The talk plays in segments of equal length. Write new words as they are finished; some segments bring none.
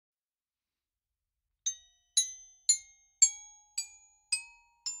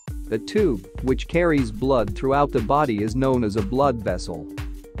A tube, which carries blood throughout the body, is known as a blood vessel.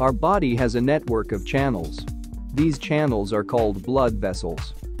 Our body has a network of channels. These channels are called blood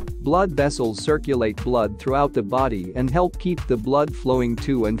vessels. Blood vessels circulate blood throughout the body and help keep the blood flowing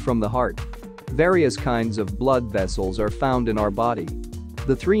to and from the heart. Various kinds of blood vessels are found in our body.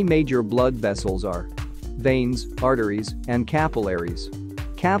 The three major blood vessels are veins, arteries, and capillaries.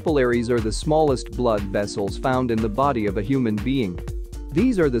 Capillaries are the smallest blood vessels found in the body of a human being.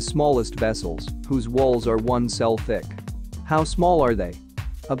 These are the smallest vessels, whose walls are 1 cell thick. How small are they?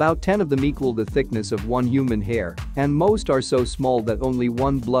 About 10 of them equal the thickness of one human hair, and most are so small that only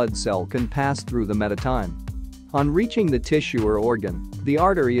one blood cell can pass through them at a time. On reaching the tissue or organ, the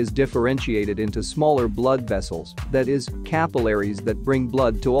artery is differentiated into smaller blood vessels, that is, capillaries that bring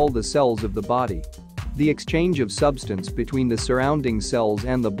blood to all the cells of the body. The exchange of substance between the surrounding cells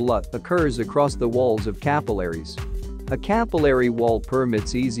and the blood occurs across the walls of capillaries. A capillary wall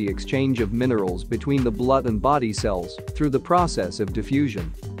permits easy exchange of minerals between the blood and body cells through the process of diffusion.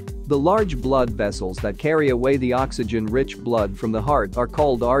 The large blood vessels that carry away the oxygen-rich blood from the heart are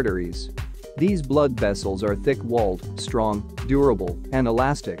called arteries. These blood vessels are thick-walled, strong, durable, and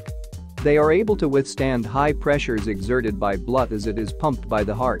elastic. They are able to withstand high pressures exerted by blood as it is pumped by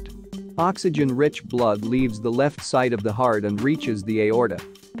the heart. Oxygen-rich blood leaves the left side of the heart and reaches the aorta.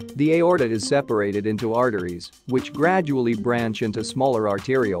 The aorta is separated into arteries, which gradually branch into smaller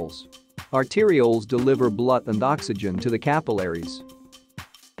arterioles. Arterioles deliver blood and oxygen to the capillaries.